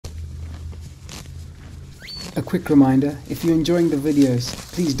A quick reminder, if you're enjoying the videos,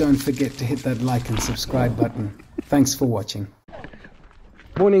 please don't forget to hit that like and subscribe button. Thanks for watching.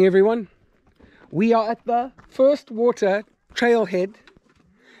 Morning everyone. We are at the first water trailhead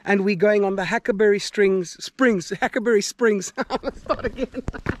and we're going on the Hackberry Springs. Hackberry Springs. Let's start again.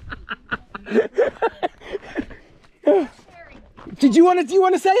 Do you want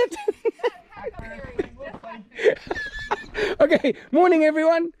to say it? Okay, morning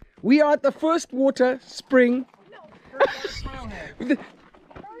everyone. We are at the first water spring.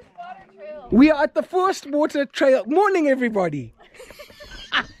 We are at the first water trail. Morning everybody.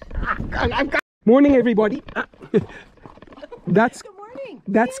 Morning everybody. That's good morning.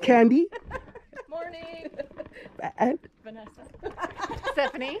 That's Candy. Morning. And Vanessa.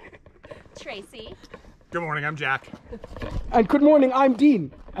 Stephanie. Tracy. Good morning, I'm Jack. And good morning, I'm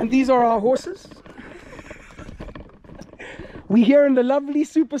Dean. And these are our horses. We're here in the lovely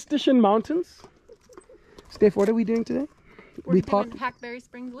Superstition Mountains. Steph, what are we doing today? We parked Hackberry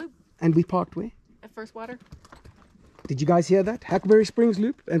Spring Loop. And we parked where? At First Water. Did you guys hear that? Hackberry Springs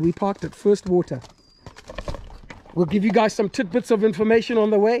Loop, and we parked at First Water. We'll give you guys some tidbits of information on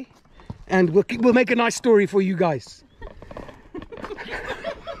the way, and we'll make a nice story for you guys.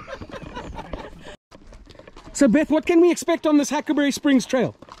 So Beth, what can we expect on this Hackberry Springs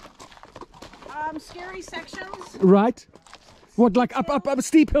trail? Scary sections. Right. What, like up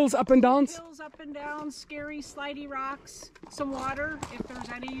steep hills, up and downs? Hills up and down, scary slidey rocks, some water, if there's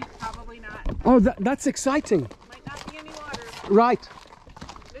any, probably not. Oh, that's exciting. Might not be any water. Right.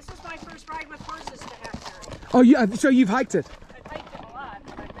 This is my first ride with horses to Hackberry. Oh, yeah, so you've hiked it? I've hiked it a lot,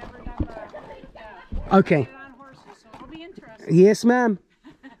 but I've never done the Okay. on horses, so it'll be interesting. Yes, ma'am.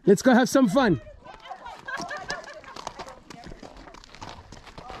 Let's go have some fun.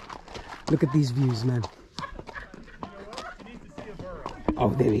 Look at these views, man. Oh,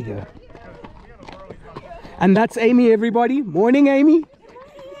 there we go. And that's Amy, everybody. Morning, Amy.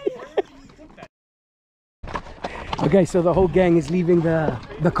 Okay, so the whole gang is leaving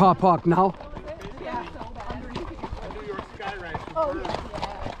the car park now.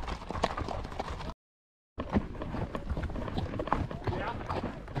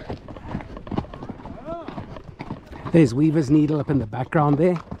 There's Weaver's Needle up in the background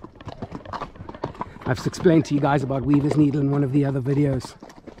there. I've explained to you guys about Weaver's Needle in one of the other videos.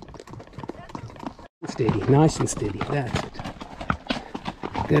 Steady, nice and steady. That's it.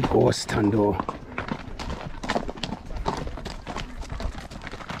 Good horse, Thando.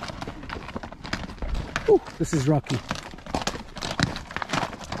 Ooh, this is rocky.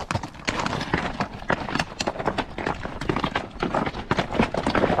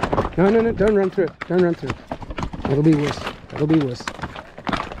 No, don't run through it. Don't run through it. It'll be worse. It'll be worse.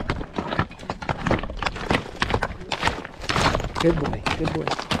 Good boy, good boy.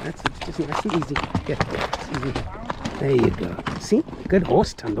 That's it. Just nice and easy. Get it's easy. There you go. See? Good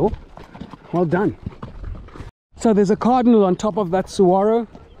horse, Thando. Well done. So there's a cardinal on top of that saguaro.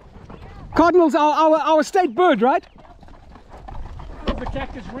 Cardinal's our state bird, right? Oh, the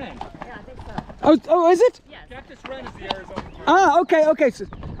cactus wren. Yeah, I think so. Oh, is it? Yes. Cactus wren is the Arizona bird. Ah, okay. So,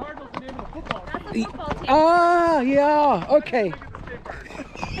 Cardinal's the name of the football team. That's a football team. ah, yeah, okay.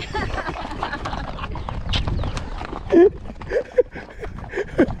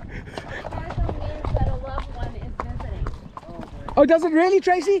 Cardinal means that a loved one is visiting. Oh, does it really,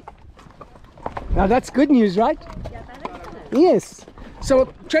 Tracy? Now that's good news, right? Yeah, that is good. Yes.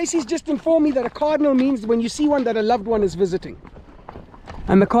 So Tracy's just informed me that a cardinal means when you see one that a loved one is visiting.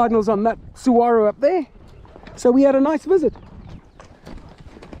 And the cardinal's on that saguaro up there. So we had a nice visit.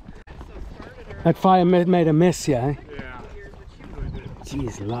 That fire made a mess here, eh? Yeah.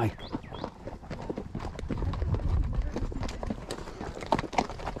 Jeez, life.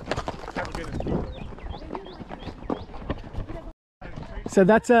 So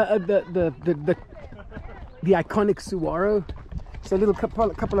that's the iconic saguaro. So a little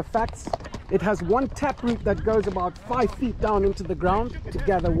couple of facts. It has one taproot that goes about 5 feet down into the ground to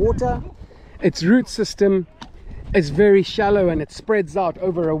gather water. Its root system is very shallow and it spreads out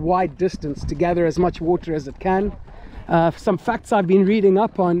over a wide distance to gather as much water as it can. Some facts I've been reading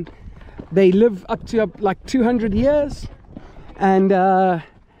up on, they live up to like 200 years, and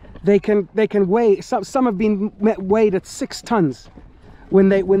they can weigh, some have been weighed at 6 tons when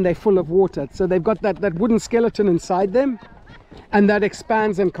they're full of water. So they've got that wooden skeleton inside them, and that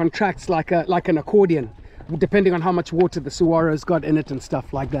expands and contracts like an accordion, depending on how much water the saguaro's got in it and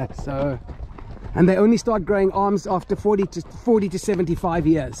stuff like that. So, and they only start growing arms after 40 to 75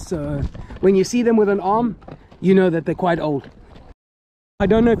 years. So when you see them with an arm, you know that they're quite old. I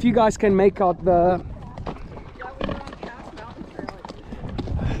don't know if you guys can make out the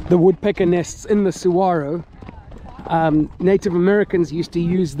woodpecker nests in the saguaro. Native Americans used to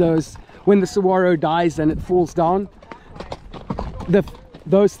use those when the saguaro dies and it falls down.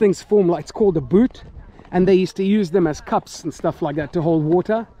 Those things form, like, it's called a boot, and they used to use them as cups and stuff like that to hold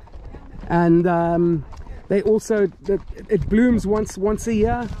water. And they also, it blooms once a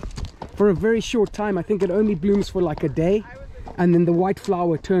year for a very short time. I think it only blooms for like a day, and then the white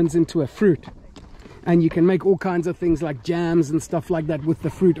flower turns into a fruit, and you can make all kinds of things like jams and stuff like that with the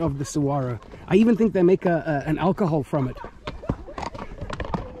fruit of the saguaro. I even think they make an alcohol from it.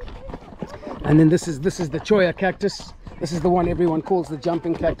 And then this is the cholla cactus. This is the one everyone calls the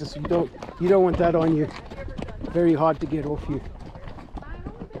jumping cactus. You don't want that on you. Very hard to get off you.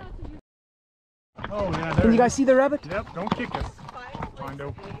 Oh, yeah. Can you guys see the rabbit? Yep, don't kick us.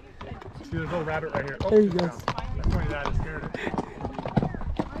 Thando. See, there's a little rabbit right here. Oh, There he goes. That's funny that it scared it.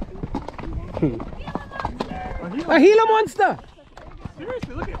 A Gila monster!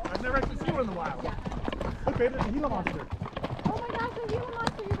 Seriously, look at it. I've never actually seen one in the wild. Look, babe, there's a Gila monster. Oh my gosh, a Gila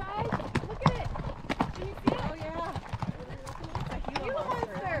monster, you guys. Look at it. Can you see it? Oh yeah. Gila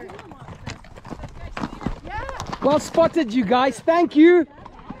monster. Yeah. Well spotted, you guys. Thank you.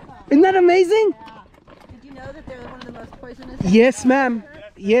 Isn't that amazing? Did you know that they're one of the most poisonous? Yes, ma'am.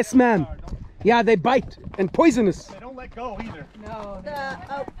 Yes, ma'am. Yeah, they bite and poisonous. They don't let go either. No. Did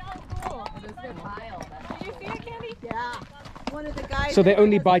you see it, Candy? Yeah. One of the guys. So they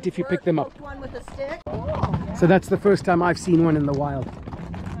only that bite if you pick them up. poked one with a stick. So that's the first time I've seen one in the wild.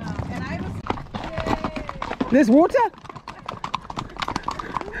 And I was. There's water?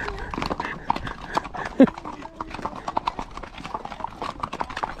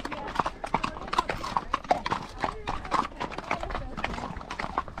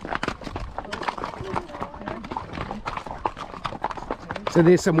 So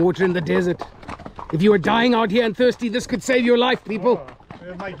there's some water in the desert. If you are dying out here and thirsty, this could save your life, people. Oh,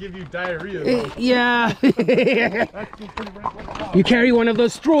 it might give you diarrhea, though. Yeah. That's pretty rank. You carry one of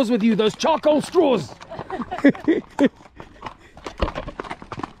those straws with you, those charcoal straws.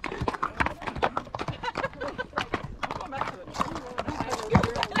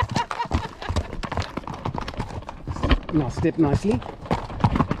 Now step nicely.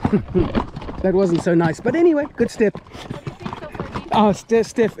 That wasn't so nice, but anyway, good step. Oh,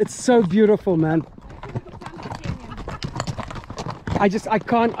 Steph, it's so beautiful, man. I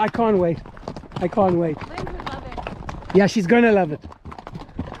can't wait. I can't wait. Lynn would love it. Yeah, she's gonna love it.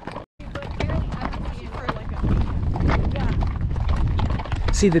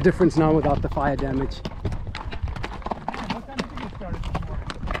 See the difference now without the fire damage. What time did you get started this morning?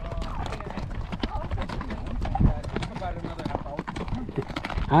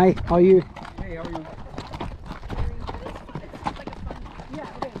 Hi, how are you? Hey, how are you?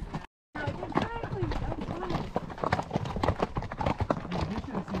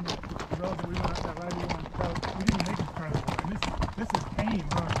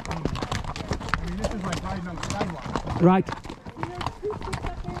 Right.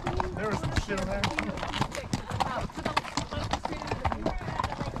 There was some shit on there.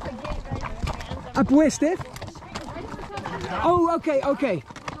 Up where, Steph? Oh, okay.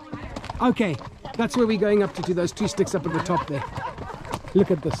 Okay, that's where we're going up to those two sticks up at the top there.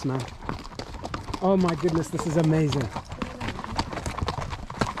 Look at this now. Oh my goodness, this is amazing.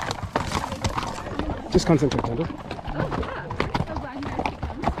 Just concentrate, Thando.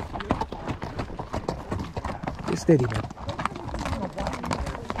 Steady, man.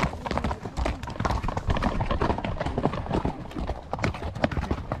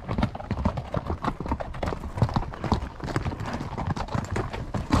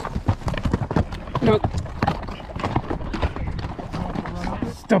 No.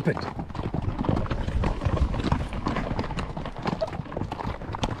 Stop it.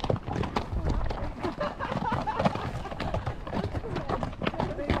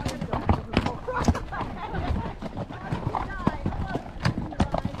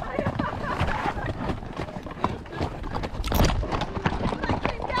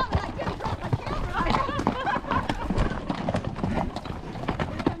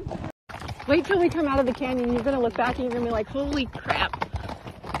 Wait till we come out of the canyon. You're going to look back and you're going to be like, holy crap.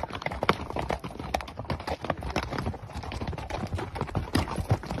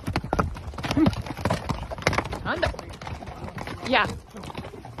 Thando. Yeah.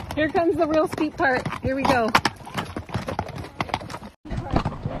 Here comes the real steep part. Here we go.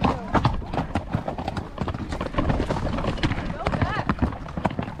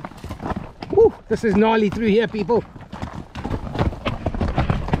 Woo, this is gnarly through here, people.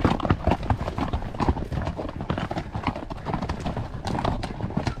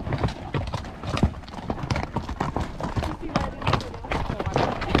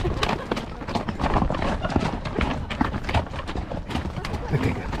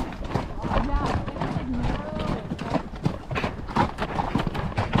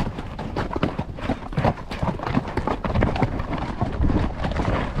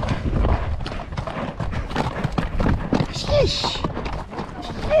 Ish.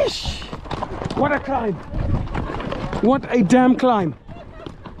 Ish. What a climb. What a damn climb.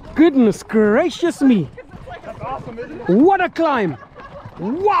 Goodness gracious me. That's awesome, isn't it? What a climb.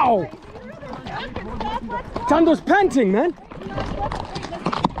 Wow. Thando's panting, man.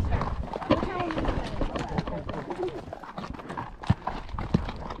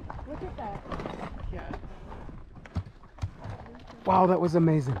 Wow, that was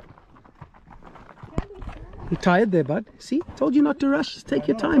amazing. You tired there, bud? See? Told you not to rush. Just take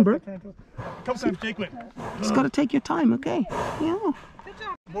your time, bro. A couple times Jake went. Just gotta take your time, okay? Yeah.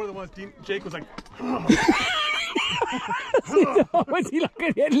 More than once, Jake was like, Was he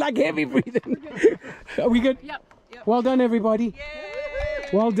like heavy breathing? Are we good? Yep. Well done, everybody.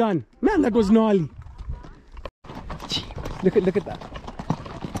 Well done. Man, that was gnarly. Look at that.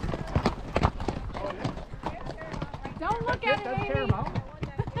 Don't look at it,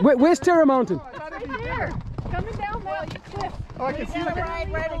 Amy. Where's Terra Mountain? Right here. Coming down that cliff. oh, I can see that.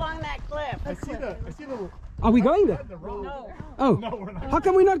 right along that cliff. I see the Are we going there? No. Oh. No, we're not. How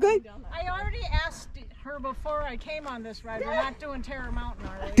come we're not going? I already asked her before I came on this ride. We're not doing Terra Mountain,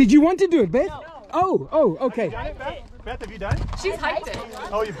 are we? Did you want to do it, Beth? No. Oh, okay. Done it, Beth? Beth, have you done it? She's hiked it.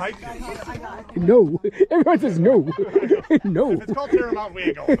 Oh, you've hiked it. No. Everyone says no. No. If it's called Terra Mountain, we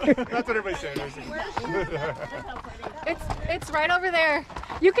ain't going. That's what everybody's saying. It's right over there.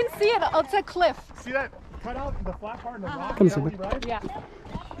 You can see it. It's a cliff. See that cut out the flat part and the rock? Come Is that on, what you ride? Yeah.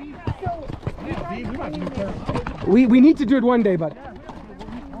 Dee, we might do Terra Mountain. We need to do it one day, but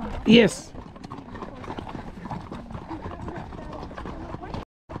yes.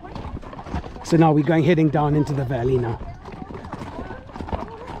 So now we're heading down into the valley now.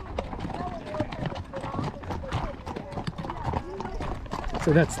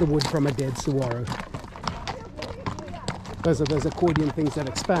 So that's the wood from a dead saguaro. Those are those accordion things that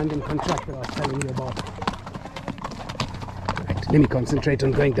expand and contract that I was telling you about. Right, let me concentrate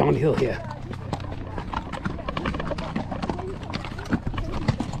on going downhill here.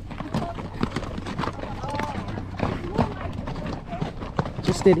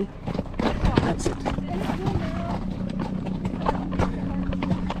 Just steady. That's it.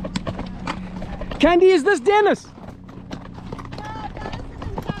 Candy, is this Dennis?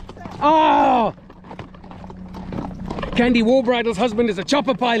 Oh! Candy Warbridle's husband is a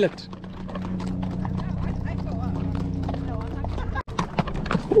chopper pilot.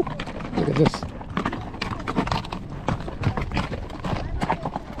 Ooh, look at this.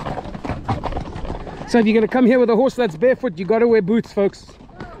 So if you're going to come here with a horse that's barefoot, you got to wear boots, folks.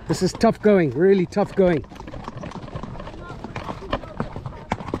 This is tough going, really tough going.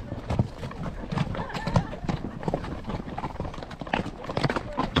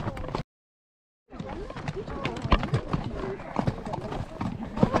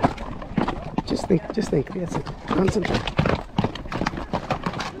 Just think, that's it. Concentrate.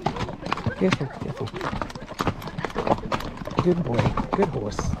 Careful. Good boy, good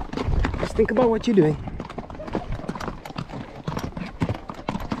horse. Just think about what you're doing.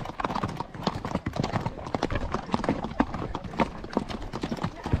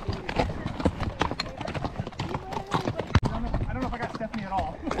 I don't know if I got Stephanie at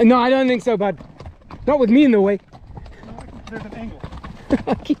all. No, I don't think so, bud. Not with me in the way. There's an angle.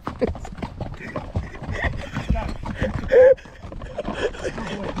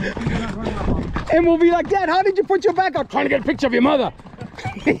 And we'll be like, Dad, how did you put your back out? Trying to get a picture of your mother.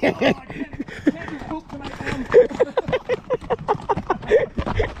 Hey,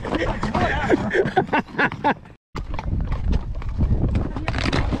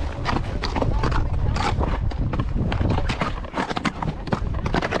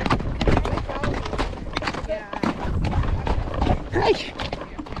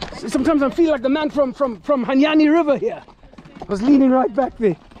 sometimes I feel like the man from Hanyani River here. I was leaning right back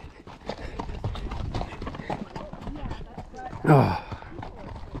there. Oh.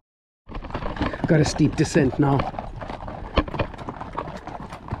 Got a steep descent now.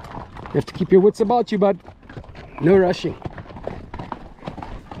 You have to keep your wits about you, bud. No rushing.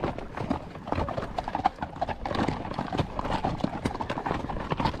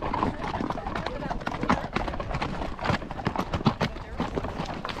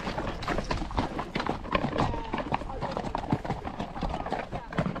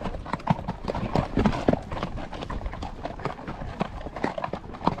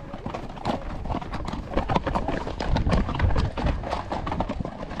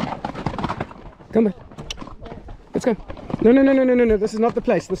 Come on. Let's go. No. This is not the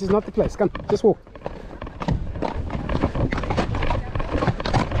place. This is not the place. Come, just walk.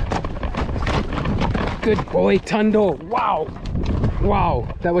 Good boy, Thando. Wow. Wow.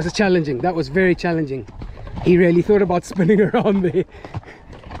 That was challenging. That was very challenging. He really thought about spinning around there.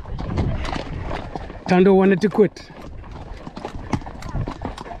 Thando wanted to quit.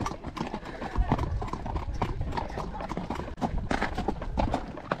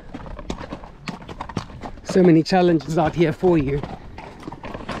 So many challenges out here for you.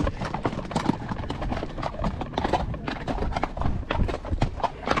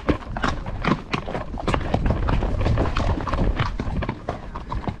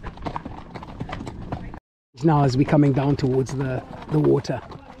 Now as we're coming down towards the water,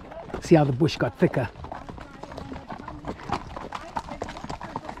 see how the bush got thicker.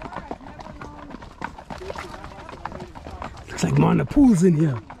 Looks like mana pools in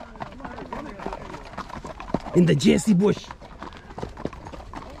here, in the Jesse bush.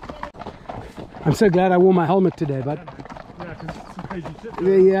 I'm so glad I wore my helmet today, but Yeah, 'cause it's some crazy shit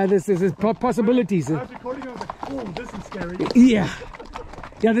there. yeah, this is possibilities. I was recording, I was like, oh, this is scary. Yeah,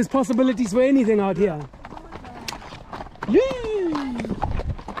 there's possibilities for anything out here.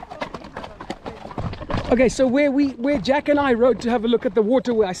 Okay, so where Jack and I rode to have a look at the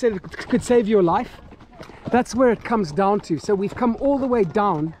water, where I said it could save your life, that's where it comes down to. So we've come all the way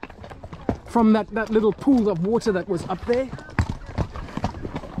down from that little pool of water that was up there.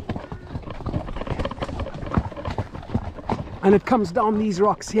 And it comes down these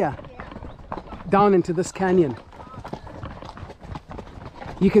rocks here, down into this canyon.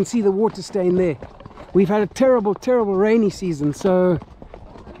 You can see the water stain there. We've had a terrible, terrible rainy season, so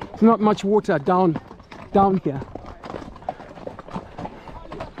there's not much water down here.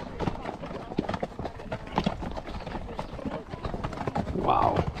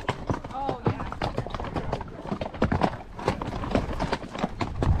 Wow. Oh, yeah.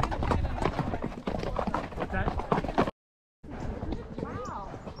 What's that? Wow.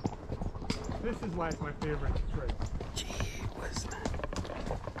 This is why it's my favorite trail. Gee whiz, man.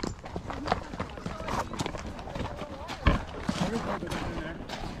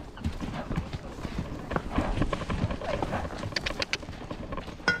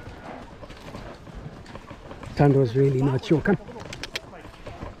 Thando's really not sure. Come.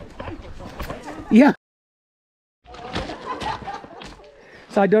 Yeah.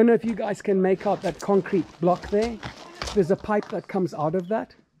 So I don't know if you guys can make out that concrete block there. There's a pipe that comes out of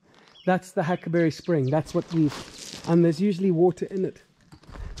that. That's the Hackberry Spring. That's what and there's usually water in it.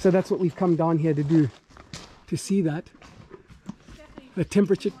 So that's what we've come down here to do, to see that. The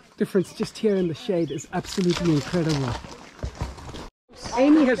temperature difference just here in the shade is absolutely incredible.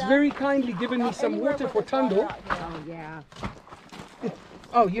 Amy has very kindly given me some water for Thando. Oh, yeah.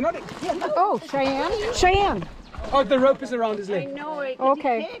 Oh, you're not... Oh, Cheyenne? Cheyenne. Oh, the rope is around his leg. No, it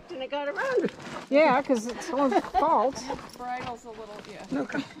Okay. kicked and it got around. Yeah, because it's someone's fault. Bridle's a little, yeah. No,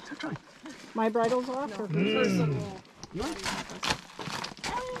 come. It's okay. My bridle's off. Or There's a little. You want?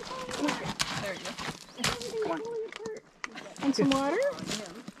 There you go. And some water?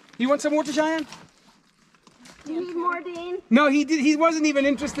 You want some water, Cheyenne? You need more, Dean? No, he wasn't even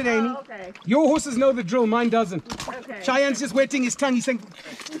interested, Amy. Oh, okay. Your horses know the drill, mine doesn't. Okay. Cheyenne's just wetting his tongue. He's saying,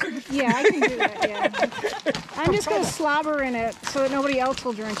 Yeah, I can do that, yeah. I'm just going to slobber in it so that nobody else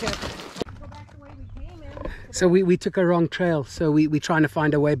will drink it. Go back the way we came in. so we took a wrong trail. So we're trying to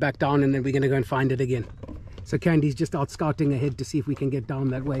find a way back down, and then we're going to go and find it again. So Candy's just out scouting ahead to see if we can get down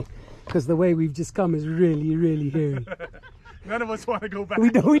that way. Because the way we've just come is really, really hairy. None of us want to go back. We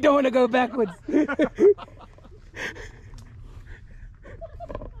don't want to go backwards.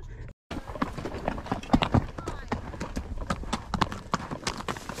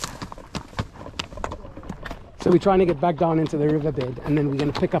 So we're trying to get back down into the riverbed, and then we're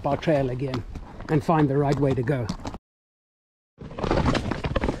going to pick up our trail again and find the right way to go.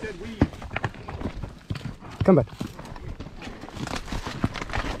 Come back.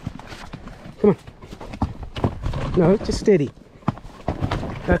 Come on. No, just steady.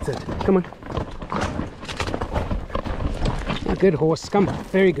 That's it. Come on. Oh, good horse. Come on.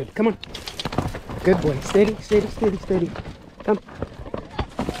 Very good. Come on. Good boy. Steady, steady, steady, steady. Come.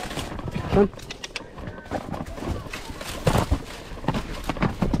 Come.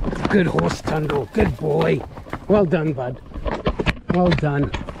 Good horse, Thando. Good boy. Well done, bud. Well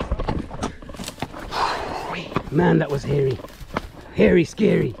done. Man, that was hairy. Hairy,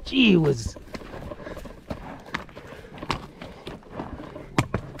 scary. Gee whiz.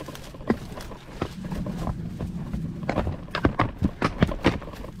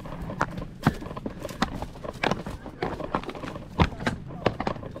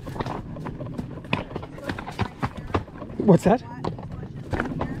 What's that?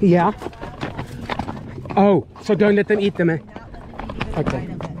 Yeah. Oh, so don't let them eat them, eh? Okay.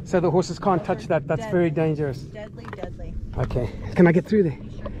 So the horses can't touch that. That's very dangerous. Deadly, deadly. Okay. Can I get through there?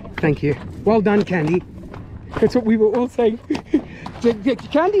 Thank you. Well done, Candy. That's what we were all saying.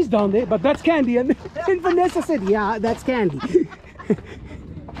 Candy's down there, but that's Candy. And Vanessa said, yeah, that's Candy.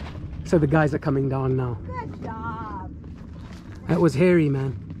 So the guys are coming down now. Good job. That was hairy,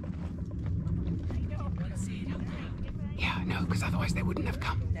 man. Yeah, I know, because otherwise they wouldn't have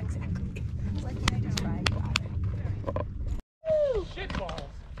come. Exactly. Like you just right. Shit balls.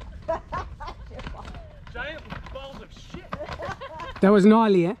 Giant balls of shit. That was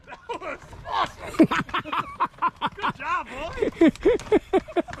gnarly, eh? That was awesome. Good job, boy.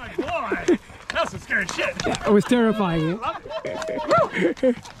 My boy. That's some scary shit. It was terrifying, eh?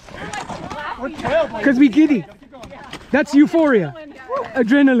 We're tailbone. Because we giddy. That's euphoria.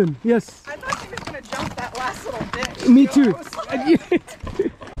 Adrenaline, yes. I thought she was going to jump that last little ditch. Me too.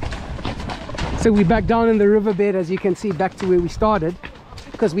 So we're back down in the riverbed, as you can see, back to where we started,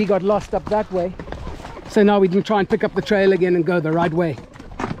 because we got lost up that way. So now we can try and pick up the trail again and go the right way.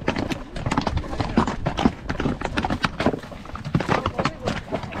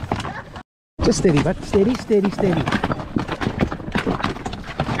 Just steady, but steady, steady, steady.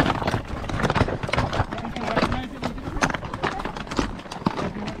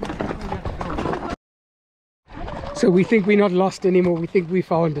 So we think we're not lost anymore. We think we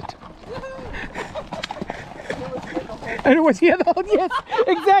found it. And it was here the whole, yes,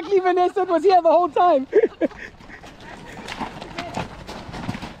 exactly, Vanessa, it was here the whole time.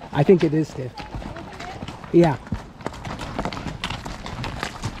 I think it is, Steph. Yeah.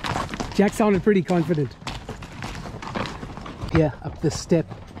 Jack sounded pretty confident. Yeah, up this step.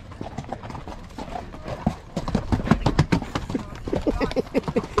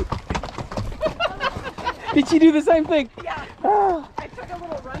 Did she do the same thing? Yeah. Oh. I took a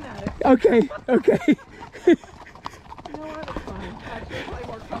little run at it. Okay, okay. You know what? It's fine. I feel probably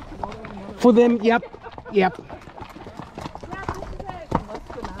more comfortable than the other. For them, yep, yep. Yeah, this is it. Less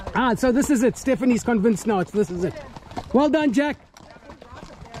dramatic. Ah, so this is it. Stephanie's convinced now. This is it. Well done, Jack.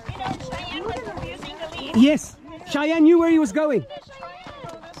 You know, Cheyenne was refusing to leave. Yes, Cheyenne knew where he was going. Go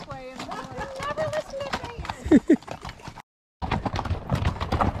this way. And Never listen to Cheyenne.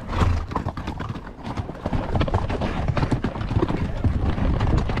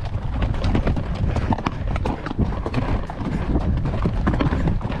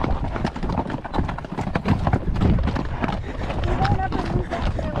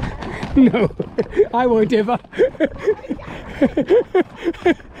 No, I won't ever.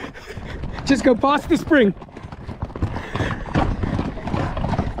 Just go past the spring.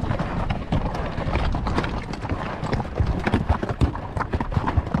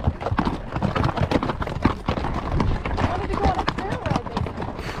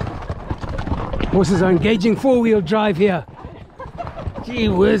 Horses are engaging four-wheel drive here. Gee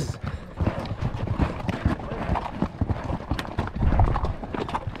whiz.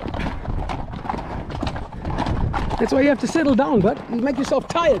 That's why you have to settle down, but you make yourself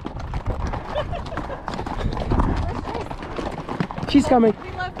tired. She's coming.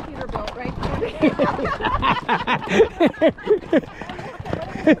 we love Peterbilt, right?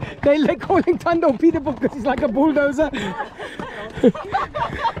 They like calling Thando Peterbilt because he's like a bulldozer.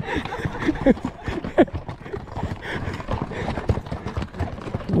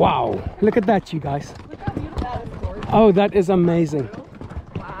 Wow, look at that, you guys. Look how beautiful that is, gorgeous. Oh, that is amazing.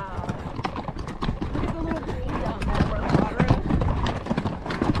 Wow. Look at the little green down there where the water is.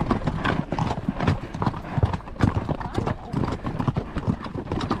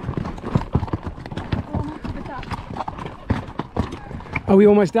 Almost to the top. Are we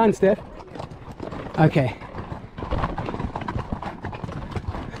almost done, Steph? Okay.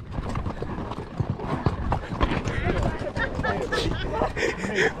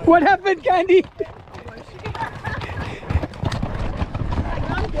 What happened, Candy?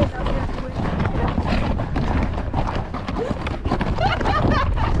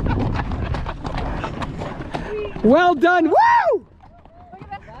 Well done! Woo! Look at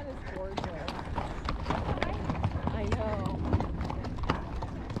that. That is gorgeous. I know.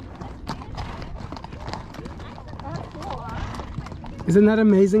 That's cool, huh? Isn't that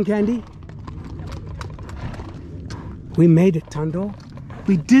amazing, Candy? We made it, Thando.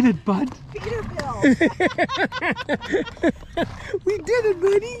 We did it, bud. Peterbilt. We did it,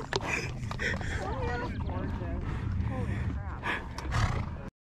 buddy.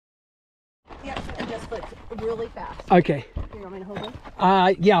 Yep, and just flip really fast. Okay. You want me to hold it?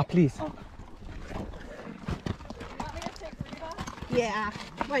 Yeah, please. Yeah.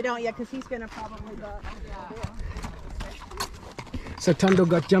 Why don't you? Because he's going to probably go. So Thando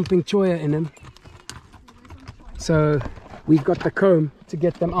got jumping cholla in him. So we've got the comb to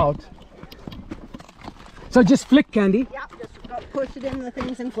get them out. So just flick, Candy. Yeah, just go. push it in the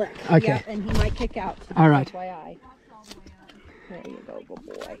things and flick. Okay. Yeah, and he might kick out. All right. FYI. There you go, good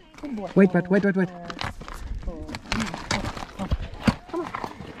boy. Good boy. Wait, but wait. Come on.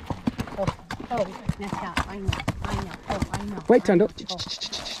 Oh, messed up. I know. Oh, I know. Wait, Thando.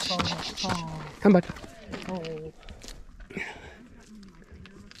 Come back. Oh.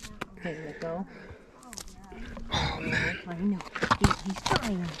 There you go. Oh, I know. He's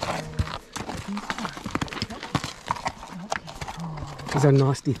trying. He's trying. These are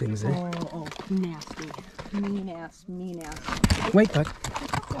nasty things, eh? Oh, nasty. Mean ass. Wait, bud.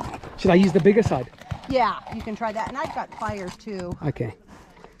 Should I use the bigger side? Yeah, you can try that. And I've got pliers too. Okay.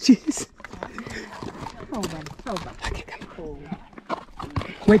 Jeez. Hold on. Okay, come on.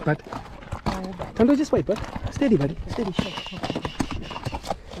 Wait, bud. Thando, just wait, bud. Steady, buddy. Steady.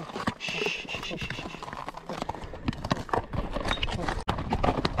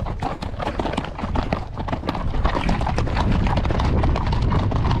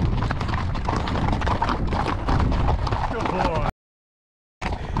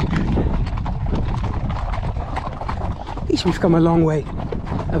 We've come a long way,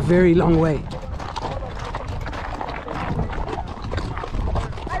 a very long way.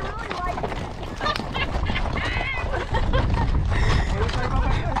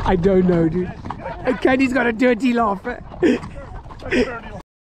 I don't know, dude. And Candy's got a dirty laugh.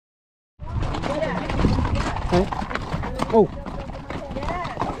 Oh.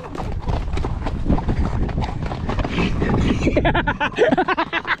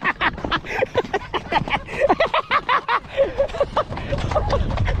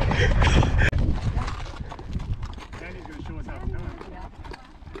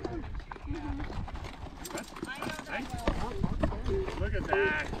 Look at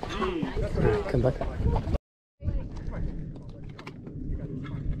that. Come back.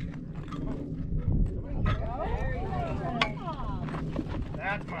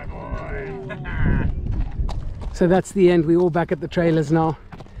 That's my boy. So that's the end. We're all back at the trailers now.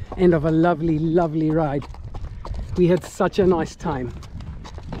 End of a lovely, lovely ride. We had such a nice time.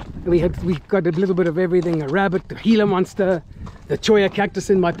 We got a little bit of everything: a rabbit, the Gila monster, the cholla cactus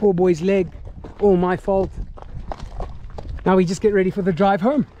in my poor boy's leg. All my fault. Now we just get ready for the drive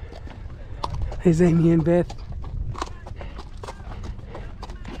home. There's Amy and Beth.